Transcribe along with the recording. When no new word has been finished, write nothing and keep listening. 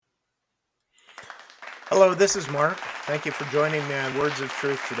Hello, this is Mark. Thank you for joining me on Words of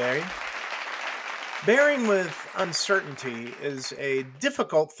Truth today. Bearing with uncertainty is a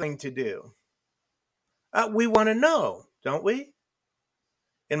difficult thing to do. We want to know, don't we?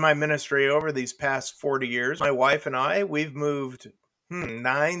 In my ministry over these past 40 years, my wife and we've moved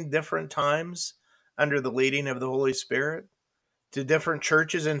 9 different times under the leading of the Holy Spirit to different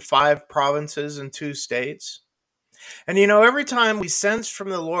churches in 5 provinces and 2 states. And every time we sensed from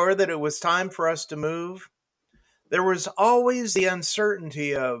the Lord that it was time for us to move, there was always the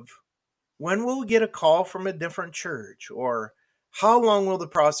uncertainty of, when will we get a call from a different church? Or how long will the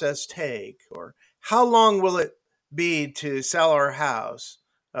process take? Or how long will it be to sell our house?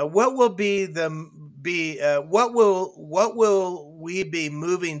 What will be the be what will we be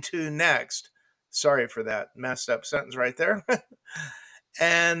moving to next? Sorry for that messed up sentence right there.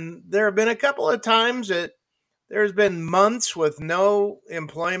 And there have been a couple of times that there's been months with no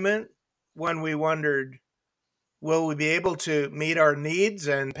employment when we wondered, will we be able to meet our needs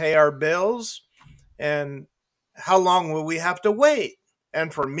and pay our bills? And how long will we have to wait?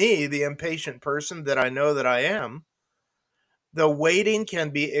 And for me, the impatient person that I know that I am, the waiting can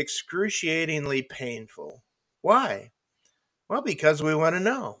be excruciatingly painful. Why? Well, because we want to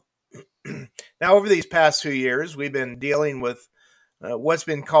know. Now, over these past 2 years, we've been dealing with what's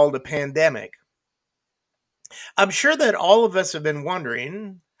been called a pandemic. I'm sure that all of us have been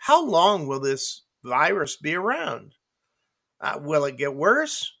wondering, how long will this virus be around? Will it get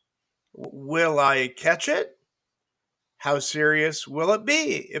worse? Will I catch it? How serious will it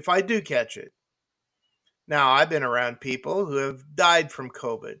be if I do catch it? Now, I've been around people who have died from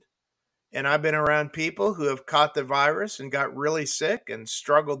COVID, and I've been around people who have caught the virus and got really sick and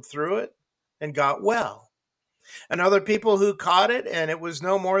struggled through it and got well. And other people who caught it and it was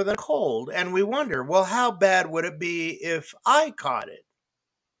no more than a cold. And we wonder, well, how bad would it be if I caught it?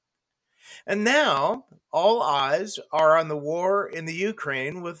 And now all eyes are on the war in the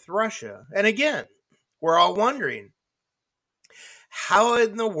Ukraine with Russia. And again, we're all wondering, how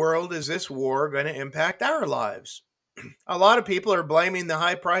in the world is this war going to impact our lives? A lot of people are blaming the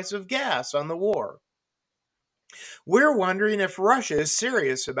high price of gas on the war. We're wondering if Russia is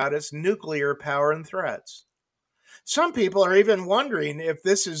serious about its nuclear power and threats. Some people are even wondering if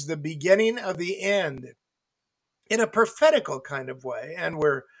this is the beginning of the end in a prophetical kind of way, and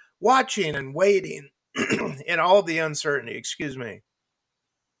we're watching and waiting in all the uncertainty,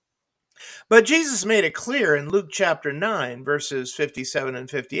 But Jesus made it clear in Luke chapter 9, verses 57 and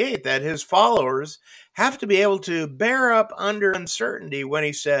 58, that his followers have to be able to bear up under uncertainty when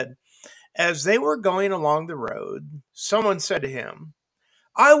he said, as they were going along the road, someone said to him,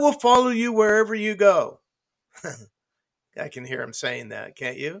 I will follow you wherever you go. I can hear him saying that,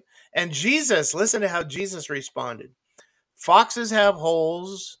 can't you? And Jesus, listen to how Jesus responded. Foxes have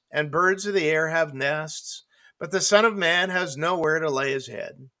holes and birds of the air have nests, but the Son of Man has nowhere to lay his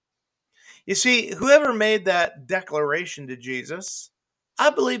head. You see, whoever made that declaration to Jesus, I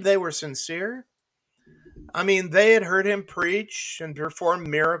believe they were sincere. I mean, they had heard him preach and perform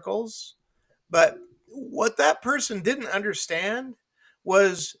miracles, but what that person didn't understand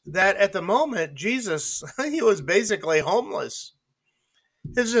was that at the moment, Jesus, he was basically homeless.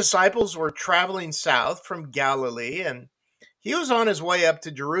 His disciples were traveling south from Galilee, and he was on his way up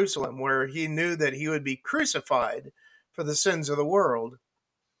to Jerusalem, where he knew that he would be crucified for the sins of the world.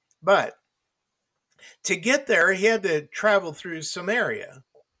 But to get there, he had to travel through Samaria.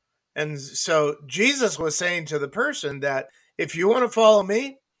 And so Jesus was saying to the person that if you want to follow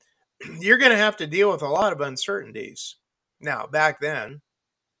me, you're going to have to deal with a lot of uncertainties. Now, back then,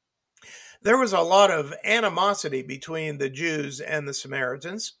 there was a lot of animosity between the Jews and the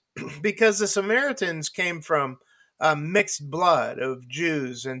Samaritans because the Samaritans came from a mixed blood of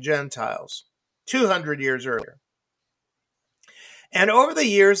Jews and Gentiles 200 years earlier. And over the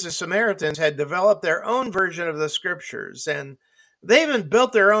years, the Samaritans had developed their own version of the scriptures, and they even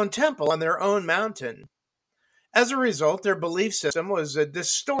built their own temple on their own mountain. As a result, their belief system was a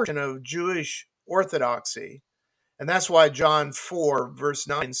distortion of Jewish orthodoxy. And that's why John 4, verse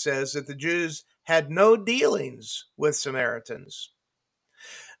 9 says that the Jews had no dealings with Samaritans.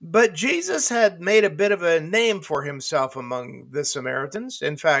 But Jesus had made a bit of a name for himself among the Samaritans.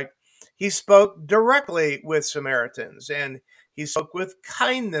 In fact, he spoke directly with Samaritans, and he spoke with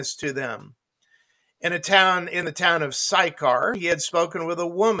kindness to them. In the town of Sychar, he had spoken with a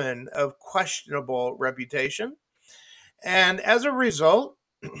woman of questionable reputation. And as a result,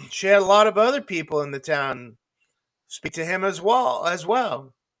 she had a lot of other people in the town speak to him as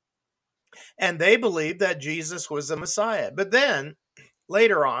well. And they believed that Jesus was the Messiah. But then,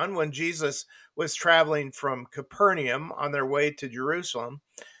 later on, when Jesus was traveling from Capernaum on their way to Jerusalem,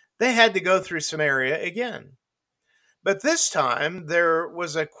 they had to go through Samaria again. But this time, there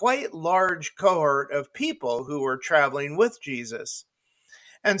was a quite large cohort of people who were traveling with Jesus.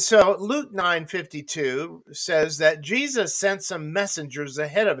 And so Luke 9:52 says that Jesus sent some messengers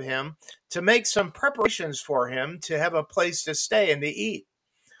ahead of him to make some preparations for him to have a place to stay and to eat,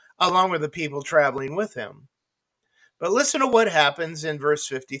 along with the people traveling with him. But listen to what happens in verse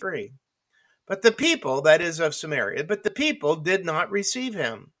 53. But the people, that is of Samaria, but the people did not receive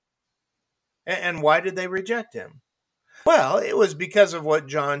him. And why did they reject him? Well, it was because of what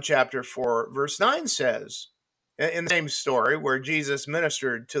John chapter 4, verse 9 says in the same story where Jesus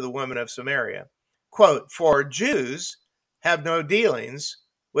ministered to the women of Samaria. Quote, "For Jews have no dealings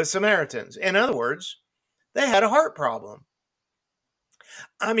with Samaritans." In other words, they had a heart problem.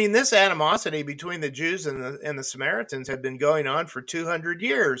 I mean, this animosity between the Jews and the Samaritans had been going on for 200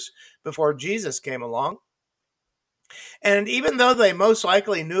 years before Jesus came along. And even though they most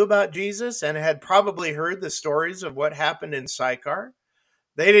likely knew about Jesus and had probably heard the stories of what happened in Sychar,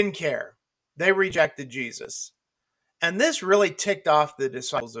 they didn't care. They rejected Jesus. And this really ticked off the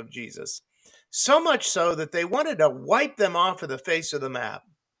disciples of Jesus, so much so that they wanted to wipe them off of the face of the map.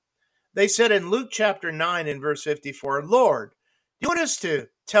 They said in Luke chapter 9 and verse 54, "Lord, do you want us to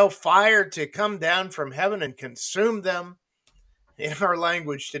tell fire to come down from heaven and consume them?" In our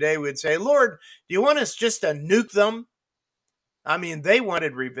language today, we'd say, "Lord, do you want us just to nuke them?" I mean, they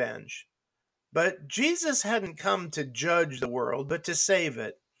wanted revenge. But Jesus hadn't come to judge the world, but to save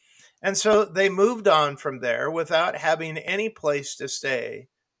it. And so they moved on from there without having any place to stay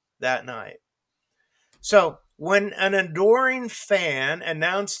that night. So when an adoring fan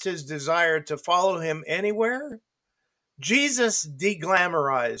announced his desire to follow him anywhere, Jesus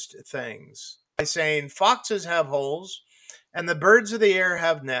deglamorized things by saying, "Foxes have holes, and the birds of the air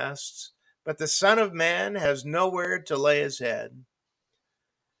have nests, but the Son of Man has nowhere to lay his head."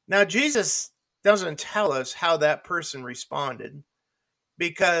 Now, Jesus doesn't tell us how that person responded,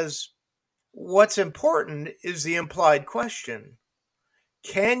 because what's important is the implied question.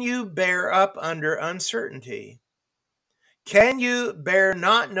 Can you bear up under uncertainty? Can you bear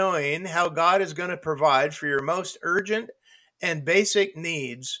not knowing how God is going to provide for your most urgent and basic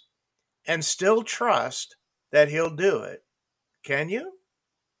needs and still trust that he'll do it? Can you?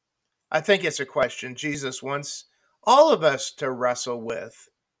 I think it's a question Jesus wants all of us to wrestle with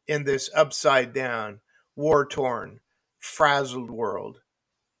in this upside down, war torn, frazzled world.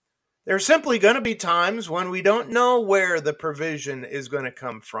 There's simply going to be times when we don't know where the provision is going to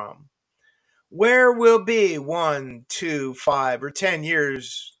come from. Where we'll be 1, 2, 5, or 10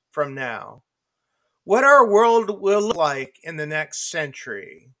 years from now. What our world will look like in the next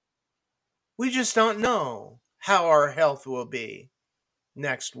century. We just don't know how our health will be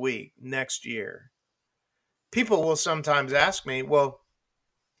next week, next year. People will sometimes ask me, well,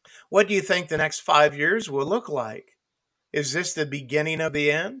 what do you think the next 5 years will look like? Is this the beginning of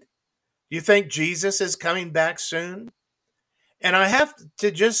the end? Do you think Jesus is coming back soon? And I have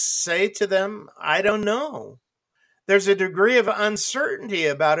to just say to them, I don't know. There's a degree of uncertainty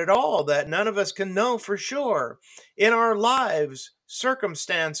about it all that none of us can know for sure. In our lives,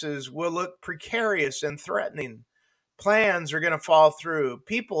 circumstances will look precarious and threatening. Plans are going to fall through.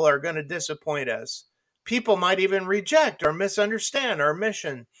 People are going to disappoint us. People might even reject or misunderstand our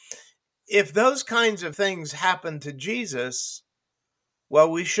mission. If those kinds of things happen to Jesus, well,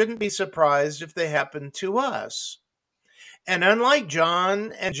 we shouldn't be surprised if they happen to us. And unlike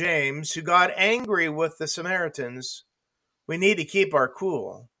John and James, who got angry with the Samaritans, we need to keep our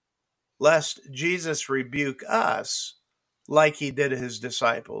cool, lest Jesus rebuke us like he did his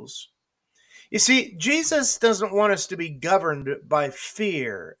disciples. You see, Jesus doesn't want us to be governed by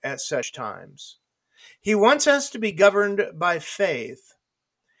fear at such times. He wants us to be governed by faith.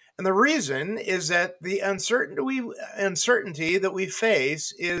 And the reason is that the uncertainty that we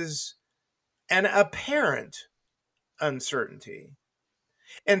face is an apparent uncertainty.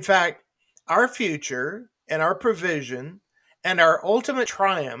 In fact, our future and our provision and our ultimate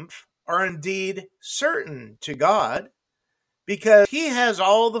triumph are indeed certain to God because he has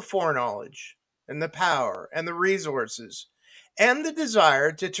all the foreknowledge and the power and the resources and the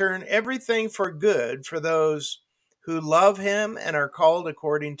desire to turn everything for good for those who love him and are called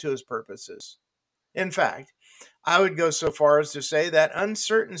according to his purposes. In fact, I would go so far as to say that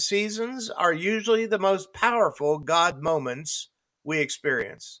uncertain seasons are usually the most powerful God moments we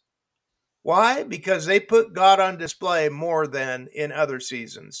experience. Why? Because they put God on display more than in other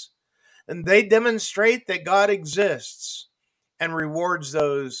seasons. And they demonstrate that God exists and rewards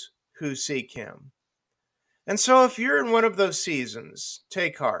those who seek him. And so if you're in one of those seasons,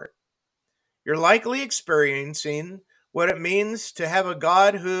 take heart. You're likely experiencing what it means to have a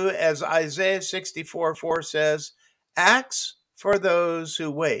God who, as Isaiah 64:4 says, acts for those who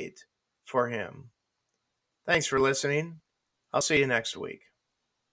wait for him. Thanks for listening. I'll see you next week.